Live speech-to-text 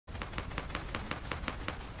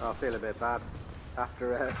I feel a bit bad.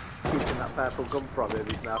 After keeping that purple gum from him,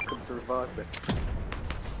 he's now come to revive me.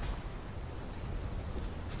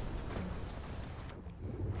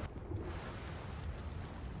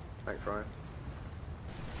 Thanks, Ryan.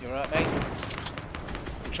 You alright, mate?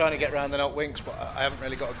 I'm trying to get round the Not Winks, but I haven't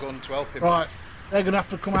really got a gun to help him. Right, they're going to have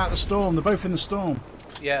to come out of the storm. They're both in the storm.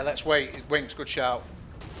 Yeah, let's wait. Winks, good shout.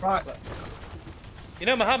 Right. You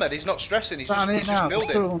know, Mohammed, he's not stressing. He's down just, here now. building.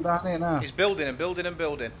 There's two of them down here now. He's building and building and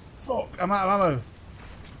building. Fuck, I'm out of ammo.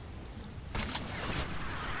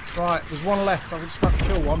 Right, there's one left. I'm just about to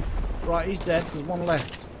kill one. Right, he's dead. There's one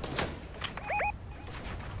left.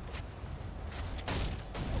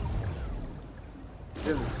 He's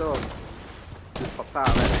in the storm. Just popped out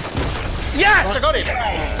of it. Yes, right. I got him.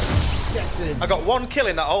 Yes, gets in. I got one kill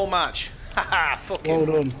in that whole match. Haha,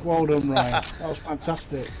 fucking. Well done, Ryan. That was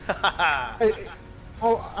fantastic. Hey,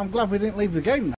 oh, I'm glad we didn't leave the game now.